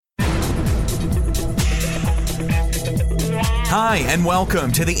Hi, and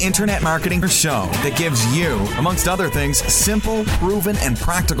welcome to the Internet Marketing Show that gives you, amongst other things, simple, proven, and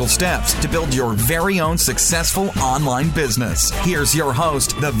practical steps to build your very own successful online business. Here's your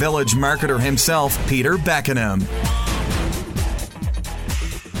host, the Village Marketer himself, Peter Beckenham.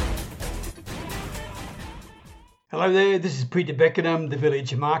 Hello there, this is Peter Beckenham, the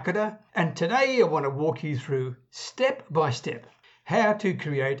Village Marketer, and today I want to walk you through step by step how to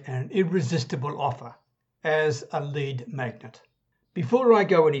create an irresistible offer as a lead magnet. Before I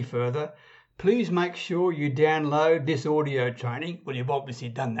go any further, please make sure you download this audio training. Well, you've obviously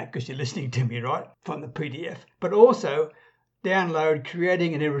done that because you're listening to me, right, from the PDF. But also download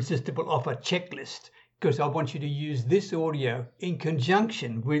Creating an Irresistible Offer Checklist, because I want you to use this audio in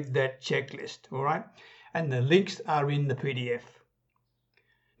conjunction with that checklist, all right? And the links are in the PDF.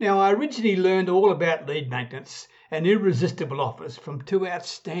 Now, I originally learned all about lead magnets and irresistible offers from two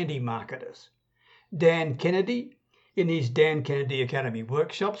outstanding marketers, Dan Kennedy in his Dan Kennedy Academy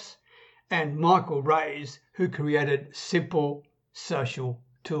workshops, and Michael Rays, who created Simple Social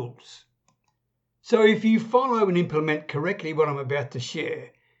Tools. So if you follow and implement correctly what I'm about to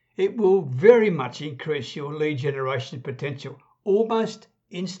share, it will very much increase your lead generation potential almost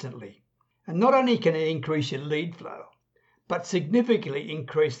instantly. And not only can it increase your lead flow, but significantly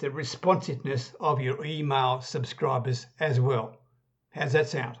increase the responsiveness of your email subscribers as well. How's that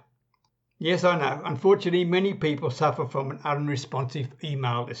sound? Yes, I know. Unfortunately, many people suffer from an unresponsive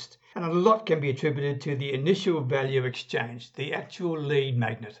email list, and a lot can be attributed to the initial value exchange, the actual lead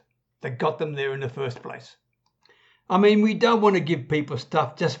magnet that got them there in the first place. I mean, we don't want to give people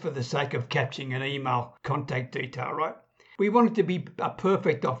stuff just for the sake of capturing an email contact detail, right? We want it to be a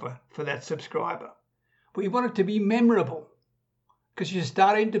perfect offer for that subscriber. We want it to be memorable because you're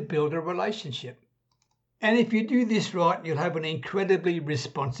starting to build a relationship. And if you do this right, you'll have an incredibly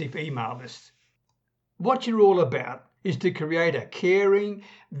responsive email list. What you're all about is to create a caring,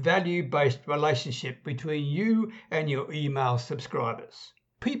 value-based relationship between you and your email subscribers.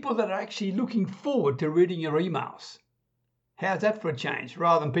 People that are actually looking forward to reading your emails. How's that for a change?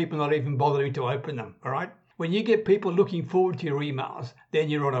 Rather than people not even bothering to open them, all right? When you get people looking forward to your emails,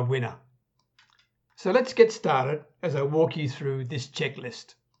 then you're on a winner. So let's get started as I walk you through this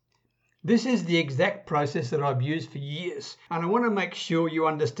checklist. This is the exact process that I've used for years, and I want to make sure you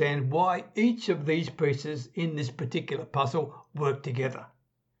understand why each of these pieces in this particular puzzle work together.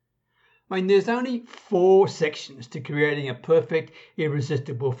 I mean, there's only 4 sections to creating a perfect,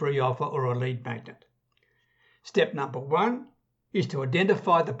 irresistible free offer or a lead magnet. Step number 1 is to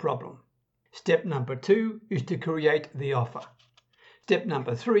identify the problem. Step number 2 is to create the offer. Step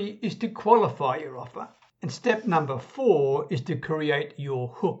number 3 is to qualify your offer. And step number 4 is to create your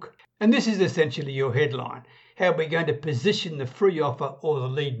hook. And this is essentially your headline, how we're going to position the free offer or the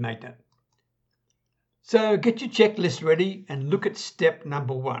lead magnet. So get your checklist ready and look at step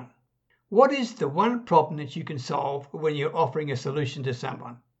number 1. What is the one problem that you can solve when you're offering a solution to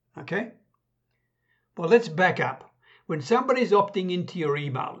someone? Okay? Well, let's back up. When somebody's opting into your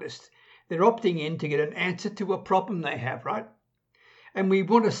email list, they're opting in to get an answer to a problem they have, right? And we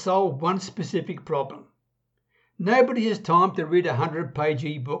want to solve one specific problem. Nobody has time to read a 100-page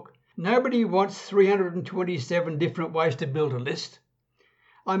ebook. Nobody wants 327 different ways to build a list.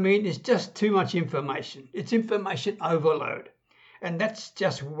 I mean, it's just too much information. It's information overload. And that's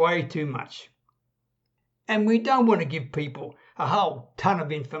just way too much. And we don't want to give people a whole ton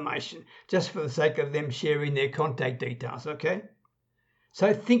of information just for the sake of them sharing their contact details, okay?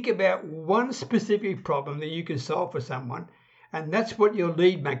 So think about one specific problem that you can solve for someone, and that's what your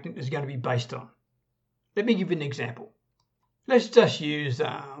lead magnet is going to be based on. Let me give you an example. Let's just use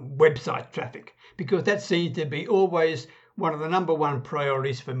website traffic, because that seems to be always one of the number one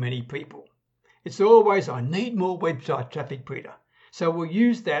priorities for many people. It's always, I need more website traffic, Peter. So we'll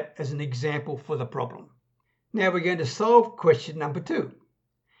use that as an example for the problem. Now we're going to solve question number 2.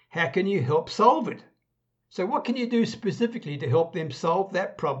 How can you help solve it? So what can you do specifically to help them solve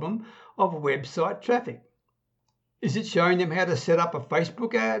that problem of website traffic? Is it showing them how to set up a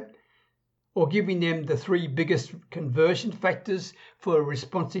Facebook ad? Or giving them the 3 biggest conversion factors for a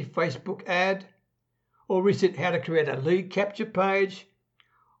responsive Facebook ad? Or is it how to create a lead capture page?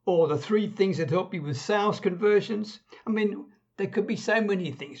 Or the 3 things that help you with sales conversions? I mean, there could be so many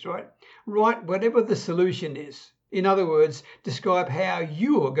things, right? Write whatever the solution is. In other words, describe how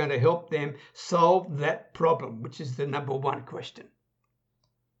you are going to help them solve that problem, which is the number 1 question.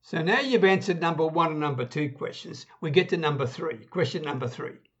 So now you've answered number 1 and number 2 questions, we get to number 3, question number 3.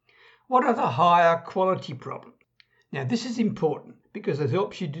 What are the higher quality problems? Now this is important because it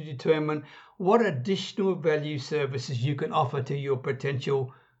helps you to determine what additional value services you can offer to your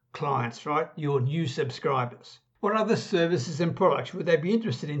potential clients, right? Your new subscribers. What other services and products would they be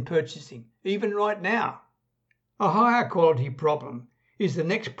interested in purchasing, even right now? A higher quality problem is the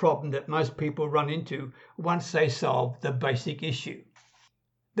next problem that most people run into once they solve the basic issue.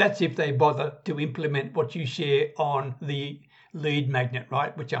 That's if they bother to implement what you share on the lead magnet,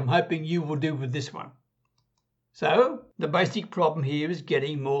 right? Which I'm hoping you will do with this one. So the basic problem here is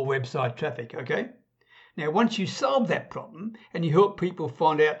getting more website traffic, okay? Now, once you solve that problem and you help people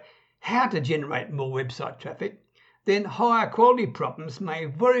find out how to generate more website traffic, then higher quality problems may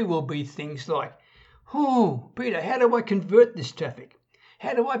very well be things like, oh, Peter, how do I convert this traffic?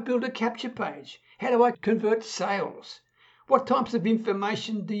 How do I build a capture page? How do I convert sales? What types of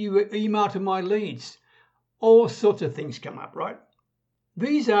information do you email to my leads? All sorts of things come up, right?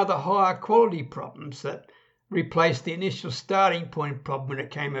 These are the higher quality problems that replace the initial starting point problem when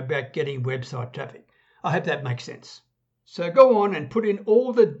it came about getting website traffic. I hope that makes sense. So go on and put in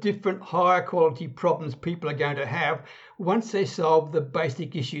all the different higher quality problems people are going to have once they solve the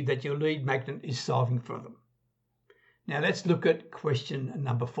basic issue that your lead magnet is solving for them. Now let's look at question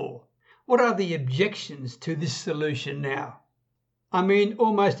number 4. What are the objections to this solution now? I mean,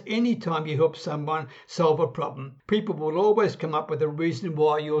 almost any time you help someone solve a problem, people will always come up with a reason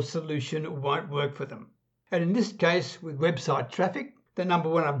why your solution won't work for them. And in this case, with website traffic, the number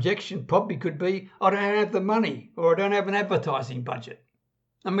one objection probably could be, I don't have the money, or I don't have an advertising budget.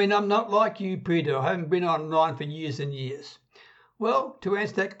 I mean, I'm not like you, Peter. I haven't been online for years and years. Well, to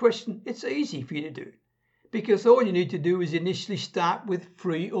answer that question, it's easy for you to do, because all you need to do is initially start with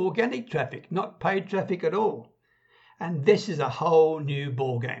free organic traffic, not paid traffic at all. And this is a whole new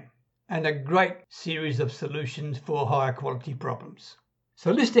ballgame and a great series of solutions for higher quality problems.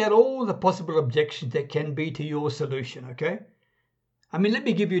 So list out all the possible objections that can be to your solution, okay? I mean, let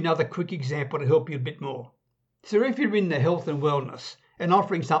me give you another quick example to help you a bit more. So if you're in the health and wellness and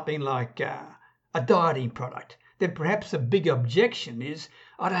offering something like a dieting product, then perhaps a big objection is,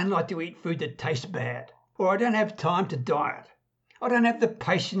 I don't like to eat food that tastes bad, or I don't have time to diet, I don't have the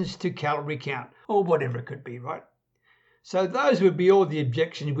patience to calorie count, or whatever it could be, right? So those would be all the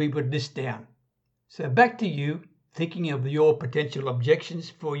objections we would list down. So back to you, thinking of your potential objections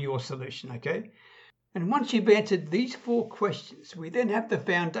for your solution, okay? And once you've answered these 4 questions, we then have the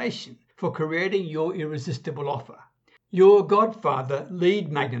foundation for creating your irresistible offer, your Godfather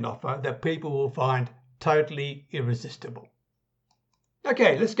lead magnet offer that people will find totally irresistible.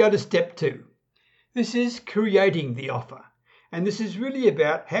 Okay, let's go to step 2. This is creating the offer. And this is really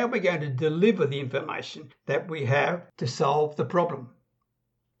about how we're going to deliver the information that we have to solve the problem.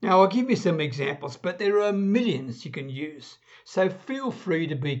 Now, I'll give you some examples, but there are millions you can use, so feel free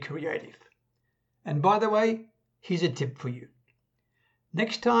to be creative. And by the way, here's a tip for you.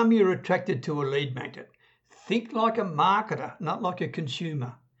 Next time you're attracted to a lead magnet, think like a marketer, not like a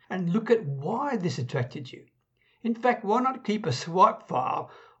consumer, and look at why this attracted you. In fact, why not keep a swipe file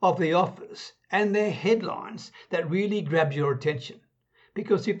of the offers and their headlines that really grab your attention?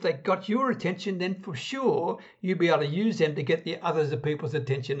 Because if they got your attention, then for sure you'll be able to use them to get the others of people's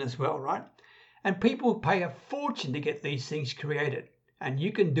attention as well, right? And people pay a fortune to get these things created, and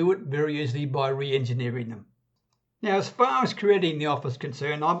you can do it very easily by re-engineering them. Now, as far as creating the offer is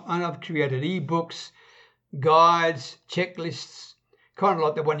concerned, I've created ebooks, guides, checklists, kind of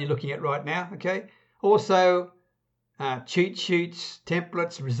like the one you're looking at right now, okay? Also, cheat sheets,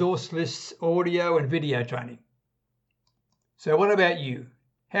 templates, resource lists, audio and video training. So what about you?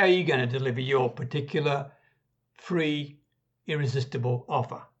 How are you going to deliver your particular free, irresistible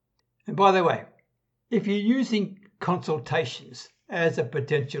offer? And by the way, if you're using consultations as a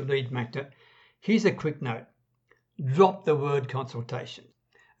potential lead magnet, here's a quick note. Drop the word consultation.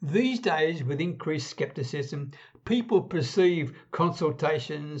 These days, with increased skepticism, people perceive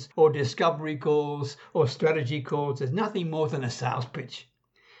consultations or discovery calls or strategy calls as nothing more than a sales pitch,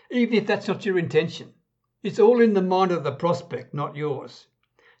 even if that's not your intention. It's all in the mind of the prospect, not yours.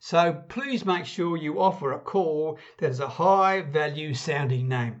 So please make sure you offer a call that has a high value sounding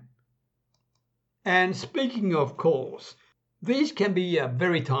name. And speaking of calls, these can be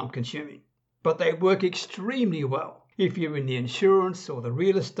very time consuming, but they work extremely well if you're in the insurance or the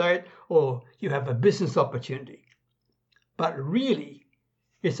real estate or you have a business opportunity. But really,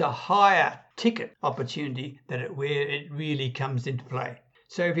 it's a higher ticket opportunity where it really comes into play.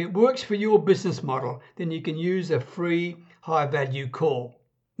 So if it works for your business model, then you can use a free high value call.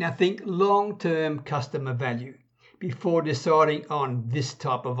 Now think long-term customer value before deciding on this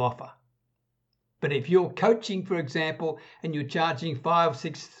type of offer. But if you're coaching, for example, and you're charging 5,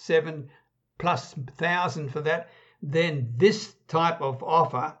 6, 7 plus thousand for that, then this type of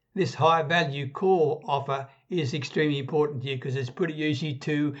offer, this high value call offer, is extremely important to you because it's pretty easy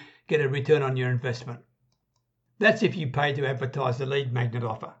to get a return on your investment. That's if you pay to advertise the lead magnet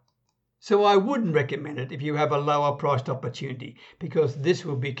offer. So I wouldn't recommend it if you have a lower priced opportunity, because this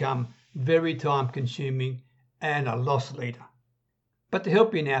will become very time consuming and a loss leader. But to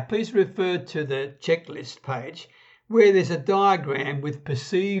help you now, please refer to the checklist page where there's a diagram with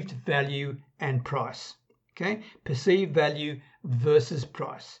perceived value and price. Okay, perceived value versus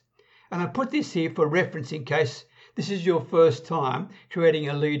price. And I put this here for reference in case this is your first time creating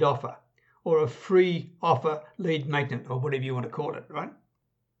a lead offer or a free offer lead magnet or whatever you want to call it, right?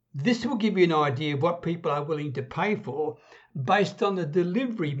 This will give you an idea of what people are willing to pay for based on the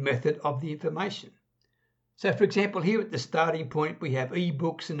delivery method of the information. So for example, here at the starting point, we have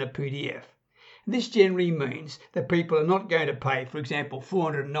ebooks and a PDF. And this generally means that people are not going to pay, for example,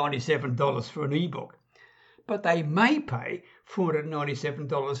 $497 for an ebook, but they may pay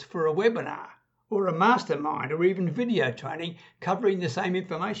 $497 for a webinar or a mastermind or even video training covering the same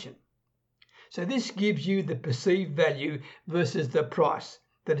information. So this gives you the perceived value versus the price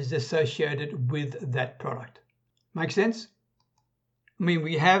that is associated with that product. Make sense? I mean,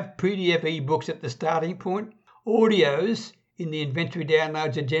 we have PDF ebooks at the starting point. Audios in the inventory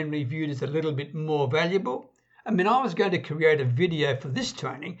downloads are generally viewed as a little bit more valuable. I mean, I was going to create a video for this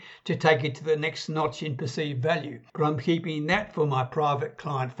training to take it to the next notch in perceived value, but I'm keeping that for my private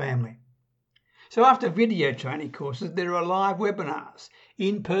client family. So after video training courses, there are live webinars,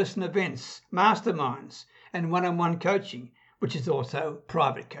 in-person events, masterminds, and one-on-one coaching, which is also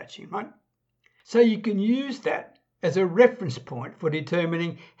private coaching, right? So you can use that as a reference point for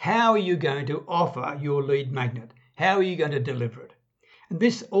determining how you're going to offer your lead magnet. How are you going to deliver it? And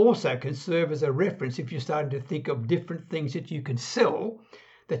this also can serve as a reference if you're starting to think of different things that you can sell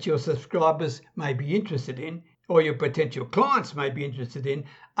that your subscribers may be interested in, or your potential clients may be interested in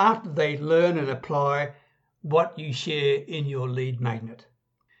after they learn and apply what you share in your lead magnet.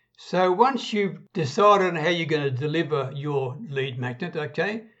 So once you've decided on how you're going to deliver your lead magnet,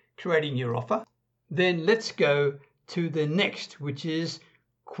 okay, creating your offer, then let's go to the next, which is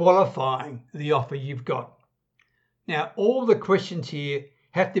qualifying the offer you've got. Now, all the questions here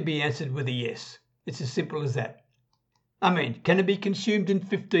have to be answered with a yes. It's as simple as that. I mean, can it be consumed in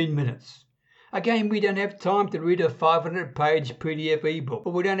 15 minutes? Again, we don't have time to read a 500-page PDF ebook,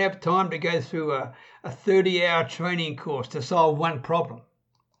 or we don't have time to go through a 30-hour training course to solve one problem.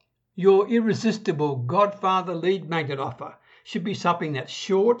 Your irresistible Godfather lead magnet offer should be something that's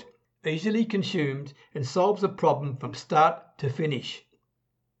short, easily consumed, and solves a problem from start to finish.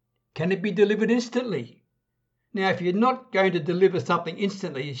 Can it be delivered instantly? Now, if you're not going to deliver something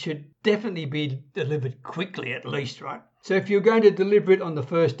instantly, it should definitely be delivered quickly at least, right? So if you're going to deliver it on the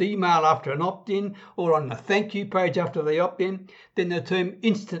first email after an opt-in or on the thank you page after they opt-in, then the term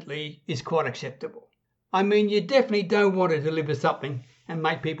instantly is quite acceptable. I mean, you definitely don't want to deliver something and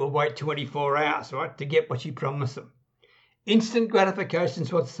make people wait 24 hours, right, to get what you promise them. Instant gratification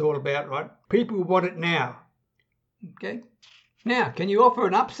is what it's all about, right? People want it now. Okay? Now, can you offer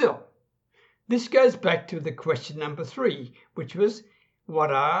an upsell? This goes back to the question number 3, which was,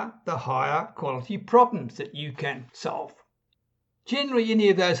 what are the higher quality problems that you can solve? Generally, any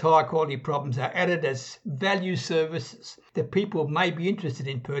of those higher quality problems are added as value services that people may be interested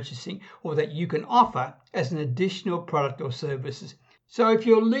in purchasing or that you can offer as an additional product or services. So if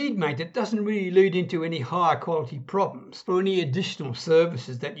your lead magnet doesn't really lead into any higher quality problems or any additional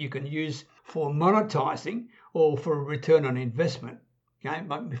services that you can use for monetizing or for a return on investment, okay?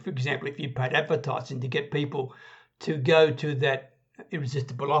 For example, if you paid advertising to get people to go to that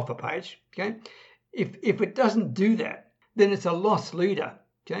irresistible offer page, okay? If it doesn't do that, then it's a loss leader,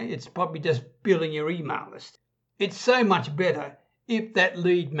 okay? It's probably just building your email list. It's so much better if that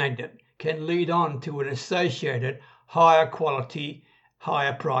lead magnet can lead on to an associated higher quality,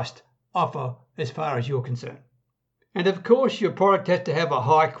 higher priced offer as far as you're concerned. And of course, your product has to have a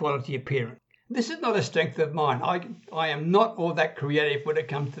high quality appearance. This is not a strength of mine. I am not all that creative when it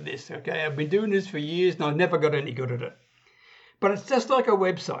comes to this, okay? I've been doing this for years and I've never got any good at it. But it's just like a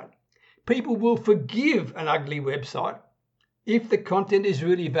website. People will forgive an ugly website if the content is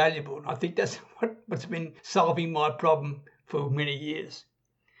really valuable. And I think that's what's been solving my problem for many years.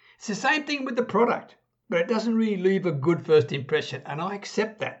 It's the same thing with the product, but it doesn't really leave a good first impression, and I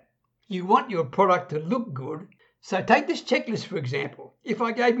accept that. You want your product to look good, so take this checklist for example. If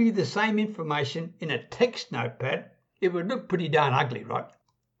I gave you the same information in a text notepad, it would look pretty darn ugly, right?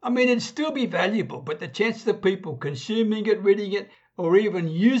 I mean, it'd still be valuable, but the chances of people consuming it, reading it, or even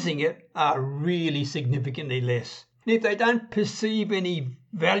using it are really significantly less. And if they don't perceive any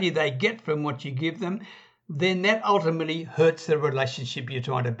value they get from what you give them, then that ultimately hurts the relationship you're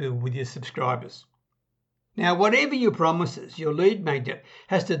trying to build with your subscribers. Now, whatever your promise is, your lead magnet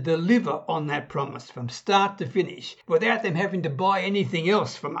has to deliver on that promise from start to finish without them having to buy anything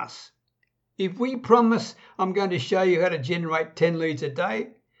else from us. If we promise, I'm going to show you how to generate 10 leads a day,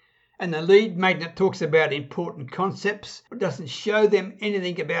 and the lead magnet talks about important concepts, but doesn't show them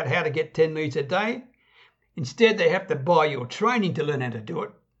anything about how to get 10 leads a day, instead they have to buy your training to learn how to do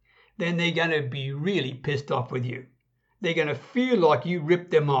it, then they're going to be really pissed off with you. They're going to feel like you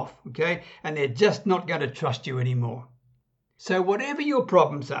ripped them off, okay? And they're just not going to trust you anymore. So whatever your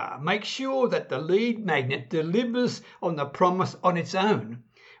problems are, make sure that the lead magnet delivers on the promise on its own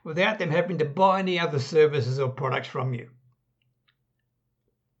without them having to buy any other services or products from you.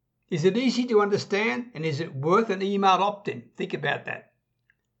 Is it easy to understand, and is it worth an email opt-in? Think about that.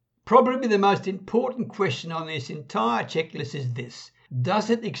 Probably the most important question on this entire checklist is this: does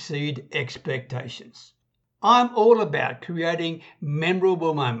it exceed expectations? I'm all about creating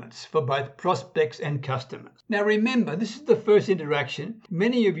memorable moments for both prospects and customers. Now remember, this is the first interaction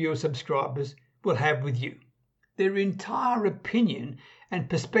many of your subscribers will have with you. Their entire opinion and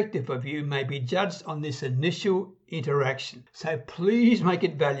perspective of you may be judged on this initial interaction. So please make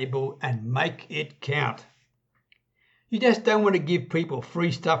it valuable and make it count. You just don't want to give people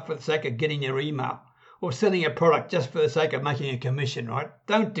free stuff for the sake of getting their email or selling a product just for the sake of making a commission, right?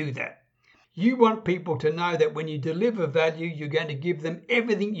 Don't do that. You want people to know that when you deliver value, you're going to give them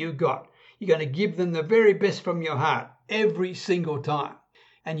everything you got. You're going to give them the very best from your heart every single time.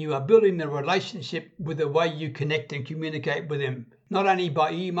 And you are building the relationship with the way you connect and communicate with them, not only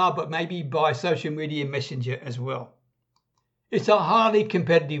by email, but maybe by social media messenger as well. It's a highly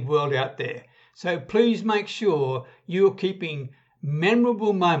competitive world out there. So please make sure you're keeping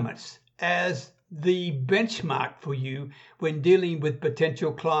memorable moments as the benchmark for you when dealing with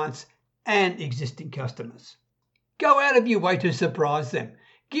potential clients and existing customers. Go out of your way to surprise them.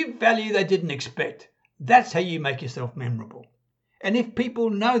 Give value they didn't expect. That's how you make yourself memorable. And if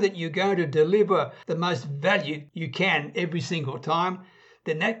people know that you're going to deliver the most value you can every single time,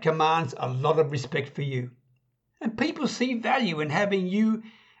 then that commands a lot of respect for you. And people see value in having you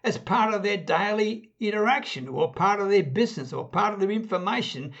as part of their daily interaction or part of their business or part of their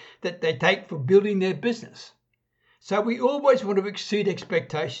information that they take for building their business. So we always want to exceed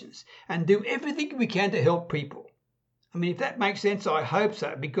expectations and do everything we can to help people. I mean, if that makes sense, I hope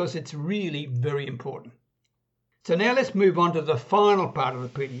so, because it's really very important. So now let's move on to the final part of the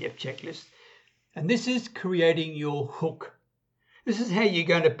PDF checklist, and this is creating your hook. This is how you're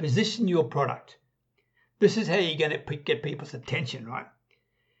going to position your product. This is how you're going to get people's attention, right?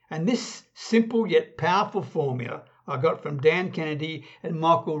 And this simple yet powerful formula I got from Dan Kennedy and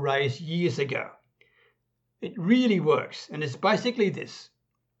Michael Reyes years ago. It really works, and it's basically this: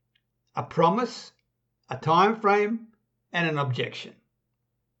 a promise, a time frame, and an objection.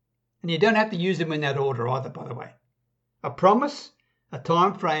 And you don't have to use them in that order either, by the way. A promise, a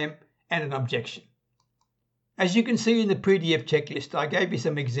time frame, and an objection. As you can see in the PDF checklist, I gave you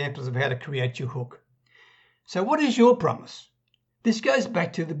some examples of how to create your hook. So what is your promise? This goes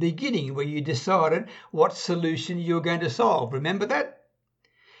back to the beginning where you decided what solution you're going to solve. Remember that?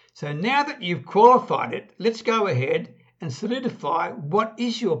 So now that you've qualified it, let's go ahead and solidify what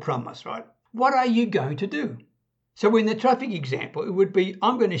is your promise, right? What are you going to do? So in the traffic example, it would be,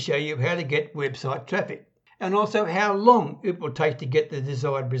 I'm going to show you how to get website traffic, and also how long it will take to get the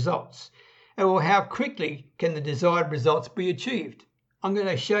desired results, or how quickly can the desired results be achieved. I'm going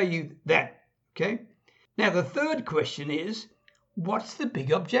to show you that, okay? Now the third question is, what's the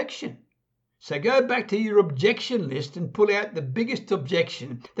big objection? So go back to your objection list and pull out the biggest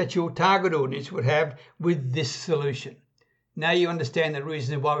objection that your target audience would have with this solution. Now you understand the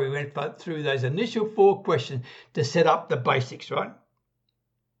reason why we went through those initial 4 questions to set up the basics, right?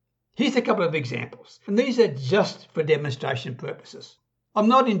 Here's a couple of examples, and these are just for demonstration purposes. I'm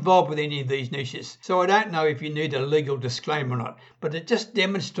not involved with any of these niches, so I don't know if you need a legal disclaimer or not, but it just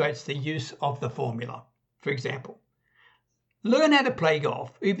demonstrates the use of the formula. For example, learn how to play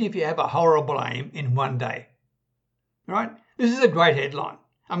golf, even if you have a horrible aim, in 1 day. Right? This is a great headline.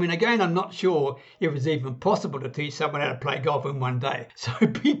 I mean, again, I'm not sure if it's even possible to teach someone how to play golf in 1 day. So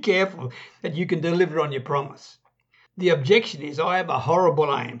be careful that you can deliver on your promise. The objection is, I have a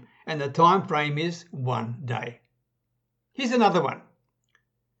horrible aim, and the time frame is 1 day. Here's another one.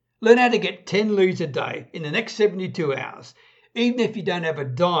 Learn how to get 10 leads a day in the next 72 hours, even if you don't have a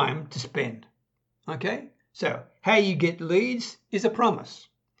dime to spend. Okay? So how you get leads is a promise.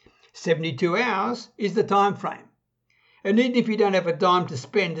 72 hours is the time frame. And even if you don't have a dime to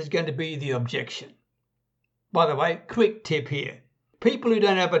spend is going to be the objection. By the way, quick tip here. People who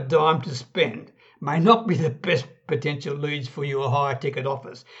don't have a dime to spend may not be the best potential leads for your higher ticket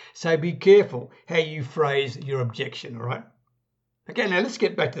offers. So be careful how you phrase your objection, all right? Okay, now let's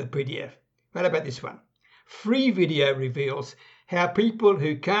get back to the PDF. What about this one? Free video reveals how people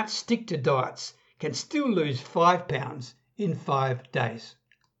who can't stick to diets can still lose 5 pounds in 5 days.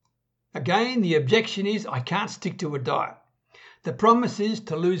 Again, the objection is I can't stick to a diet. The promise is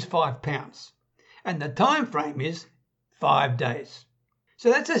to lose 5 pounds, and the time frame is 5 days. So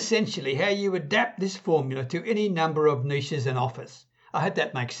that's essentially how you adapt this formula to any number of niches and offers. I hope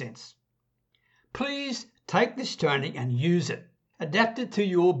that makes sense. Please take this training and use it. Adapt it to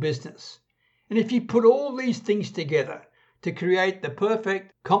your business. And if you put all these things together to create the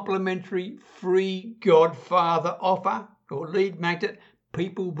perfect complimentary free Godfather offer or lead magnet,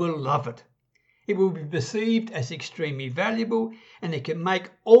 people will love it. It will be perceived as extremely valuable, and it can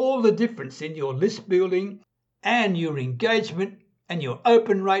make all the difference in your list building and your engagement and your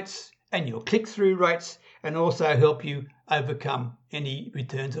open rates and your click-through rates, and also help you overcome any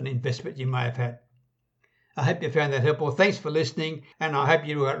returns on investment you may have had. I hope you found that helpful. Thanks for listening, and I hope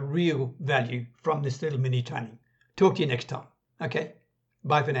you got real value from this little mini training. Talk to you next time. Okay,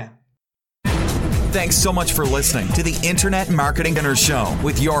 bye for now. Thanks so much for listening to the Internet Marketing Dinner Show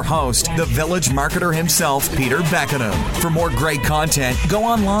with your host, the Village Marketer himself, Peter Beckenham. For more great content, go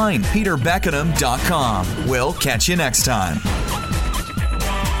online, peterbeckenham.com. We'll catch you next time.